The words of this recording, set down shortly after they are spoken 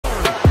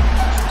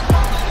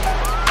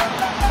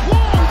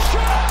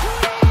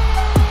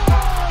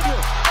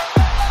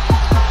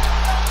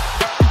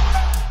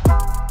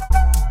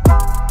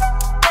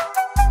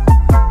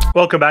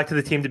Welcome back to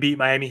the Team to Beat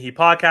Miami Heat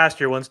podcast,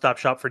 your one-stop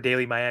shop for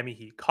daily Miami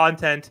Heat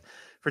content.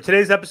 For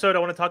today's episode, I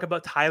want to talk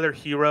about Tyler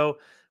Herro.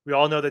 We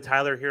all know that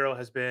Tyler Herro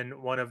has been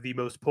one of the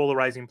most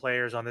polarizing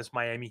players on this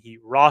Miami Heat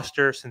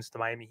roster since the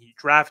Miami Heat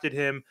drafted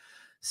him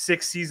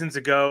 6 seasons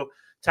ago.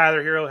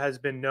 Tyler Herro has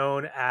been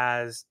known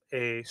as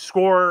a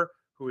scorer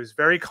who is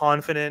very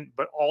confident,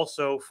 but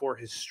also for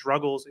his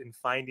struggles in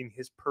finding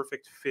his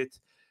perfect fit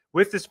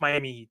with this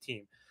Miami Heat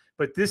team.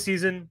 But this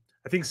season,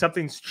 I think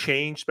something's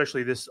changed,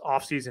 especially this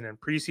offseason and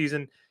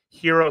preseason.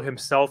 Herro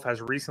himself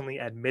has recently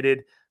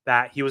admitted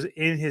that he was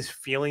in his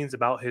feelings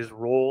about his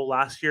role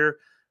last year,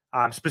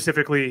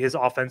 specifically his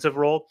offensive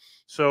role.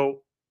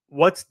 So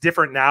what's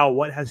different now?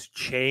 What has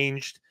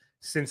changed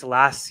since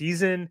last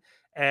season?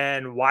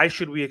 And why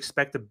should we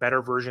expect a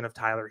better version of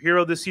Tyler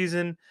Herro this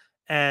season?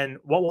 And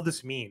what will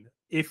this mean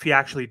if he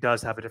actually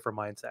does have a different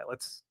mindset?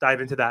 Let's dive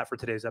into that for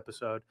today's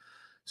episode.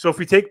 So if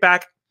we take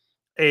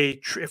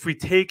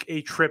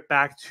a trip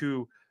back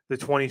to the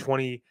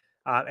 2020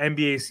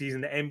 NBA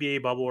season, the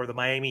NBA bubble, where the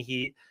Miami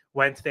Heat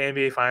went to the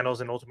NBA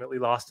Finals and ultimately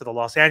lost to the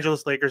Los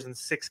Angeles Lakers in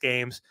 6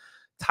 games,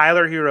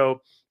 Tyler Herro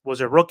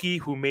was a rookie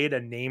who made a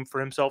name for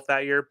himself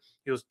that year.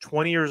 He was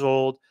 20 years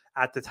old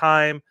at the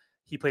time.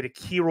 He played a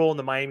key role in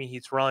the Miami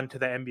Heat's run to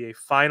the NBA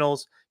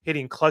Finals,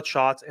 hitting clutch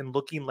shots and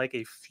looking like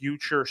a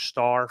future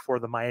star for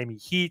the Miami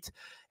Heat.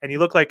 And he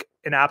looked like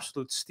an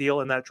absolute steal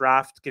in that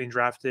draft, getting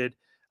drafted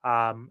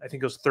I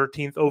think it was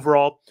 13th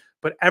overall.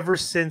 But ever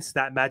since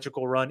that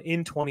magical run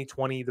in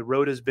 2020, the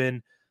road has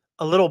been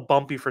a little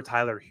bumpy for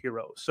Tyler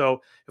Herro.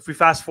 So if we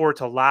fast forward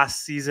to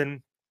last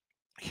season,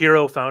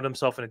 Herro found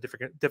himself in a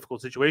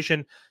difficult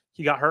situation.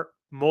 He got hurt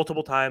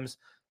multiple times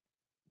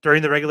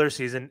during the regular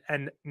season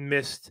and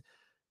missed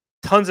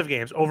tons of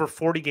games, over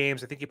 40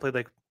 games. I think he played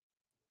like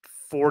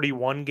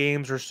 41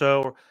 games or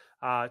so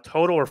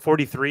total, or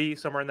 43,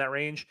 somewhere in that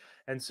range.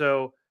 And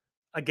so,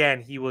 again,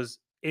 he was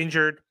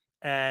injured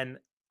and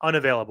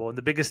unavailable. And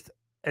the biggest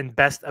and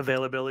best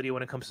availability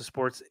when it comes to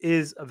sports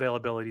is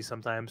availability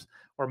sometimes,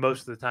 or most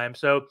of the time.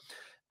 So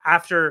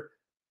after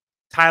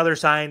Tyler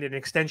signed an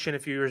extension a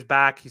few years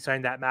back, he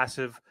signed that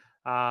massive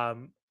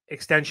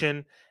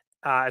extension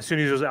as soon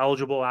as he was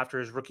eligible after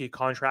his rookie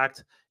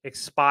contract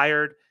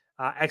expired.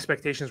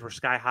 Expectations were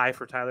sky high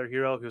for Tyler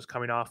Herro. He was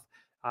coming off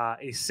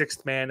a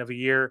 6th Man of the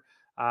Year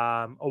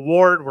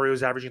award, where he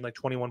was averaging like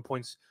 21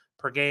 points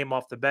per game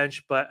off the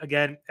bench. But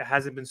again, it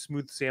hasn't been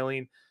smooth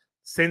sailing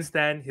since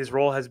then. His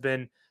role has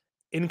been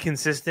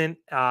inconsistent.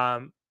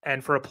 And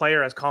for a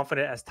player as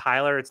confident as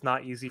Tyler, it's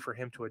not easy for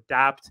him to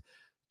adapt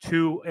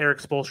to Eric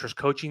Spoelstra's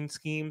coaching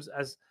schemes,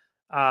 as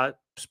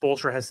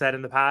Spoelstra has said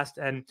in the past.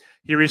 And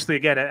he recently,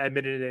 again,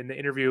 admitted in the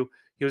interview,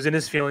 he was in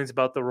his feelings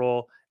about the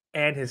role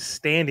and his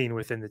standing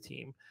within the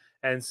team.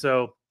 And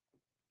so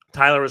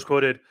Tyler was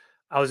quoted,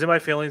 "I was in my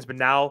feelings, but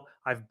now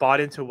I've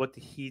bought into what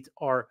the Heat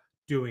are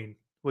doing,"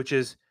 which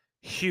is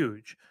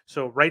huge.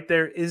 So right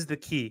there is the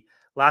key.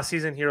 Last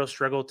season, Herro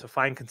struggled to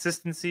find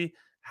consistency.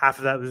 Half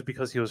of that was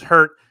because he was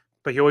hurt,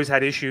 but he always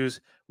had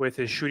issues with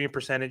his shooting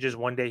percentages.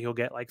 One day he'll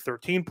get like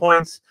 13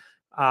 points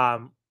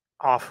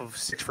off of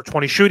 6 for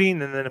 20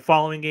 shooting, and then the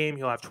following game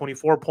he'll have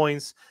 24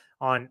 points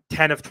on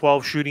 10 of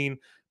 12 shooting,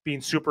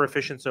 being super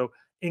efficient. So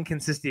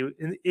inconsistency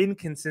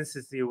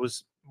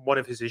was one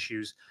of his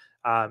issues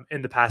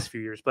in the past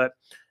few years. But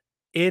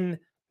in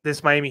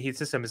this Miami Heat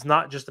system, it's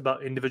not just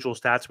about individual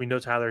stats. We know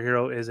Tyler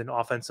Herro is an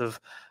offensive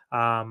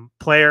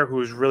player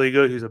who is really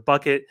good, who's a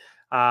bucket,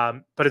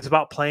 but it's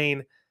about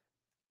playing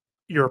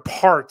your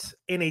part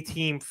in a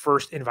team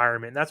first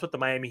environment. And that's what the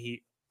Miami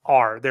Heat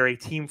are. They're a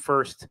team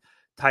first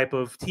type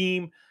of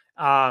team.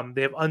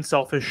 They have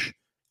unselfish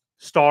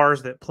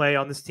stars that play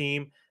on this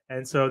team.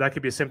 And so that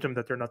could be a symptom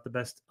that they're not the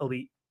best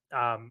elite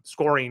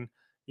scoring,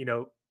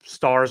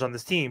 stars on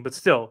this team. But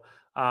still,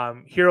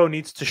 Herro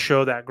needs to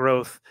show that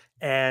growth.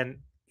 And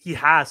he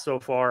has so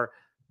far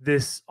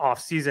this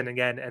offseason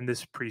again and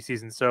this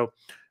preseason. So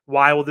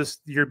why will this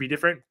year be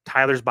different?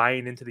 Tyler's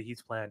buying into the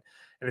Heat's plan.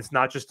 And it's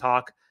not just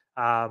talk.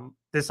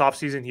 This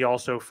offseason, he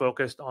also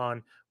focused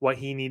on what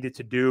he needed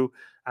to do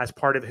as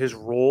part of his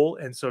role.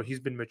 And so he's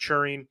been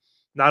maturing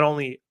not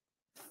only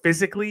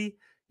physically,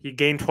 he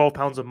gained 12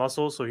 pounds of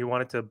muscle, so he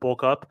wanted to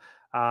bulk up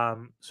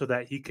so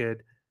that he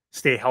could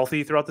stay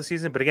healthy throughout the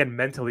season. But again,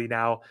 mentally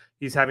now,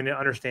 he's having an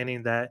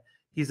understanding that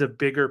he's a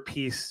bigger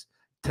piece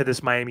to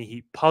this Miami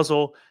Heat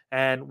puzzle.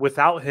 And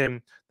without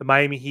him, the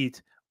Miami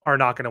Heat are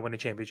not going to win a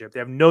championship. They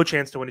have no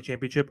chance to win a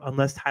championship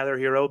unless Tyler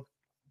Herro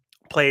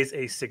plays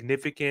a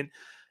significant,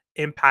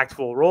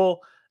 impactful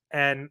role.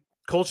 And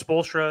Coach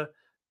Spoelstra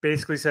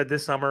basically said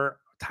this summer,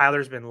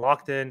 Tyler's been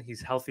locked in.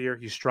 He's healthier.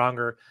 He's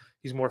stronger.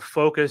 He's more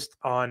focused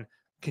on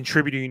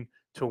contributing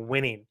to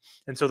winning.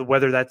 And so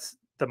whether that's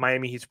the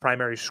Miami Heat's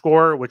primary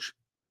scorer, which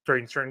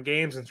during certain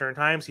games and certain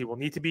times he will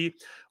need to be,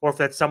 or if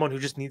that's someone who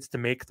just needs to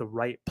make the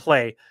right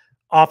play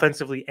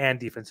offensively and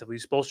defensively.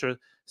 Spoelstra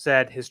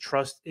said his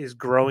trust is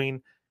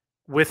growing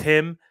with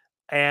him,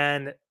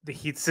 and the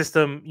Heat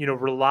system,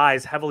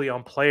 relies heavily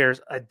on players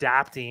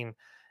adapting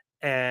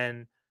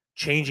and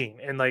changing.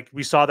 And like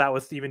we saw that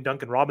with even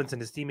Duncan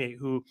Robinson, his teammate,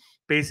 who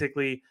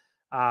basically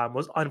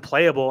was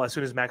unplayable as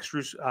soon as Max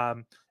Strus,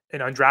 an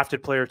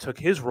undrafted player, took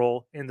his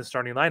role in the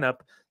starting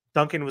lineup.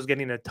 Duncan was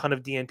getting a ton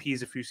of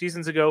DNPs a few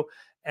seasons ago,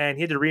 and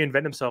he had to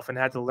reinvent himself and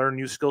had to learn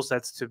new skill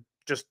sets to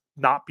just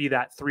not be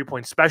that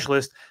 3-point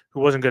specialist who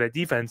wasn't good at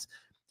defense.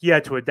 He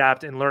had to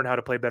adapt and learn how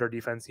to play better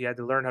defense. He had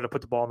to learn how to put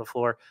the ball on the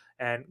floor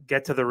and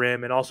get to the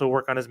rim, and also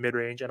work on his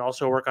mid-range, and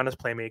also work on his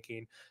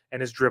playmaking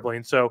and his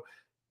dribbling. So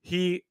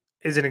he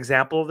is an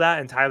example of that.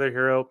 And Tyler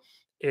Herro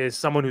is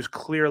someone who's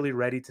clearly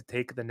ready to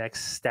take the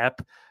next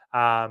step.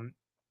 Um,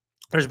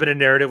 there's been a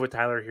narrative with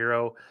Tyler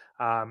Herro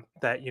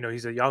that,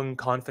 he's a young,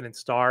 confident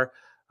star,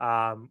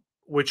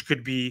 which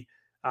could be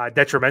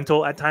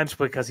detrimental at times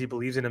because he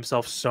believes in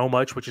himself so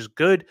much, which is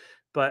good.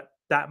 But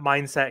that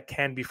mindset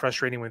can be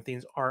frustrating when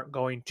things aren't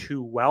going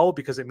too well,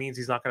 because it means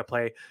he's not going to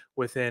play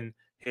within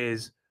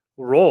his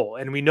role.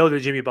 And we know that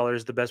Jimmy Butler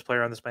is the best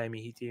player on this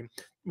Miami Heat team.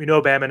 We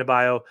know Bam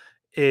Adebayo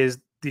is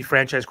the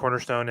franchise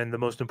cornerstone and the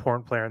most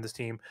important player on this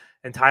team.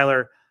 And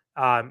Tyler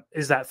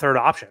is that third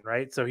option,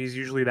 right? So he's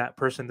usually that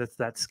person that's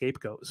that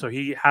scapegoat. So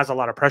he has a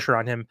lot of pressure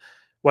on him,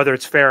 whether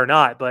it's fair or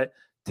not. But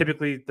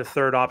typically the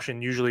third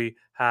option usually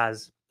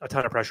has a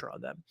ton of pressure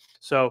on them.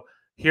 So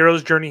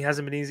Herro's journey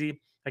hasn't been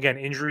easy. Again,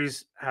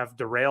 injuries have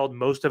derailed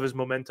most of his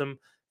momentum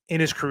in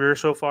his career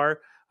so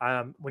far.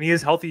 When he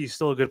is healthy, he's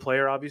still a good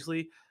player,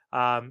 obviously.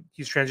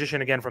 He's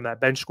transitioned again from that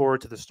bench scorer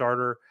to the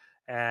starter,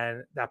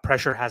 and that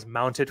pressure has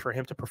mounted for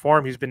him to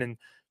perform. He's been in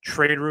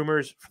trade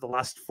rumors for the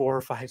last 4 or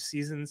 5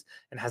 seasons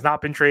and has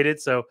not been traded.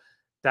 So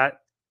that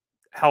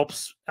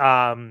helps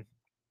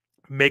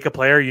make a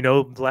player,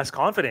 less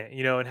confident,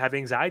 and have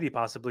anxiety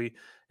possibly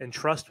and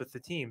trust with the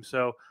team.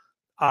 So,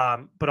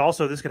 but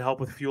also this could help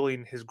with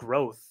fueling his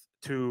growth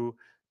to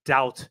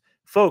doubt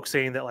folks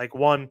saying that, like,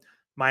 one,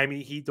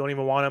 Miami Heat don't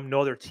even want him. No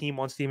other team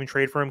wants to even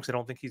trade for him because I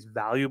don't think he's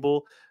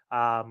valuable.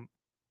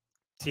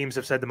 Teams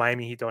have said the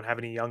Miami Heat don't have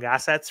any young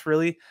assets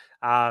really.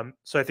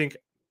 So I think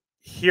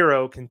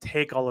Herro can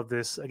take all of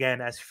this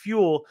again as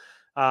fuel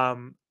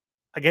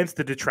against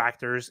the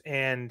detractors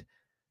and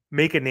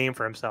make a name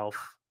for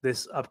himself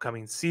this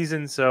upcoming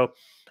season. So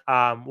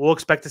we'll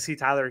expect to see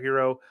Tyler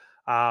Herro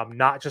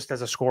not just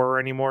as a scorer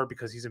anymore,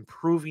 because he's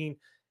improving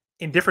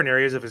in different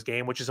areas of his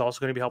game, which is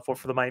also going to be helpful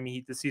for the Miami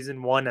Heat this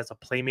season. One, as a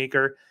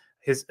playmaker,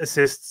 his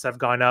assists have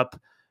gone up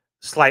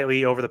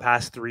slightly over the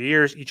past 3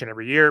 years, each and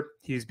every year.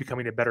 He's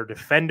becoming a better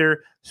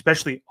defender,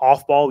 especially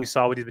off ball. We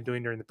saw what he's been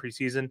doing during the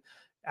preseason,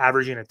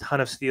 averaging a ton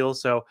of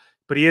steals. So,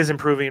 but he is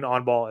improving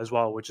on ball as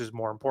well, which is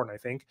more important, I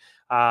think.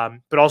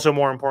 But also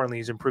more importantly,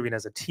 he's improving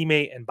as a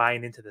teammate and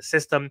buying into the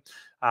system.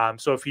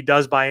 So if he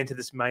does buy into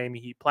this Miami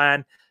Heat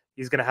plan,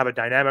 he's going to have a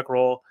dynamic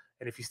role.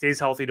 And if he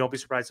stays healthy, don't be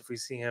surprised if we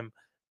see him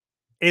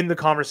in the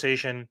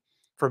conversation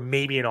for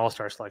maybe an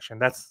all-star selection.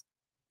 That's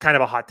kind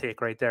of a hot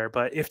take right there.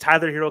 But if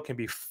Tyler Herro can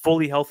be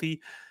fully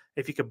healthy,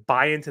 if he could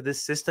buy into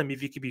this system,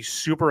 if he could be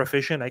super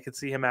efficient, I could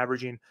see him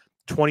averaging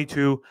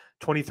 22,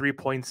 23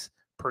 points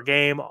per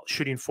game,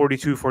 shooting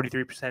 42,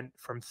 43%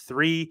 from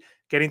 3,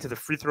 getting to the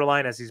free throw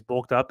line as he's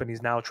bulked up and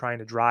he's now trying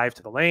to drive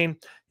to the lane.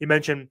 You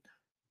mentioned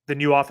the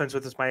new offense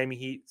with this Miami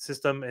Heat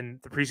system, and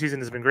the preseason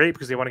has been great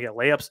because they want to get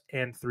layups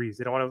and threes.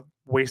 They don't want to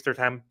waste their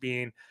time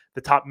being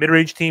the top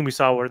mid-range team. We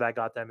saw where that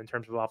got them in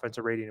terms of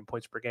offensive rating and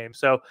points per game.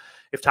 So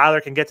if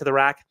Tyler can get to the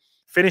rack,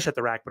 finish at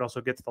the rack, but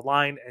also get to the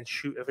line and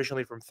shoot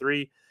efficiently from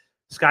 3,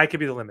 sky could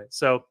be the limit.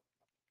 So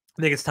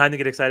I think it's time to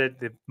get excited.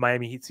 The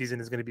Miami Heat season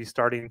is going to be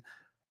starting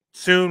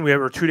soon.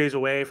 We're 2 days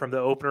away from the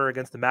opener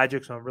against the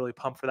Magic, so I'm really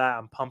pumped for that.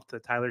 I'm pumped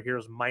that Tyler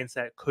Herro's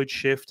mindset could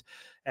shift,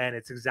 and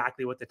it's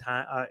exactly what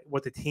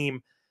the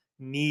team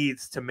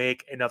needs to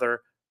make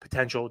another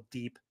potential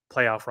deep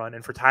playoff run.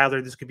 And for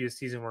Tyler, this could be a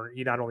season where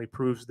he not only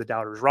proves the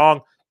doubters wrong,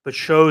 but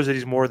shows that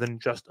he's more than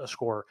just a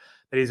scorer,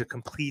 that he's a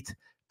complete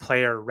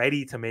player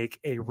ready to make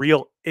a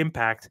real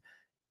impact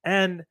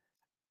and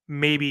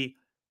maybe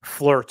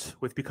flirt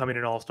with becoming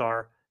an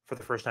all-star for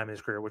the first time in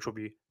his career, which will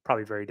be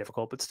probably very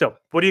difficult. But still,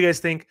 what do you guys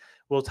think?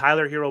 Will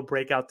Tyler Herro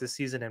break out this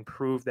season and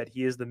prove that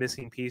he is the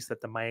missing piece that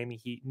the Miami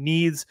Heat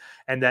needs,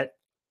 and that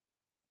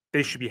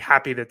they should be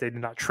happy that they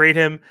did not trade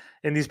him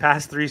in these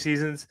past 3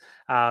 seasons?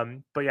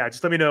 But yeah,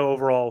 just let me know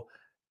overall.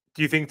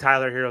 Do you think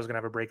Tyler Herro is going to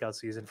have a breakout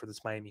season for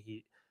this Miami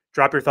Heat?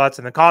 Drop your thoughts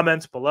in the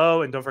comments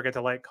below, and don't forget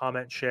to like,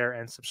 comment, share,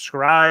 and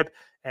subscribe,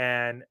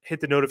 and hit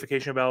the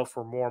notification bell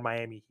for more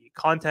Miami Heat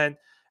content.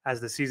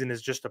 As the season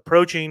is just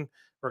approaching,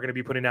 we're going to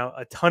be putting out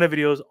a ton of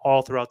videos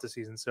all throughout the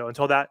season. So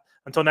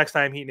until next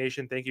time, Heat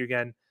Nation, thank you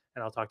again,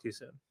 and I'll talk to you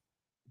soon.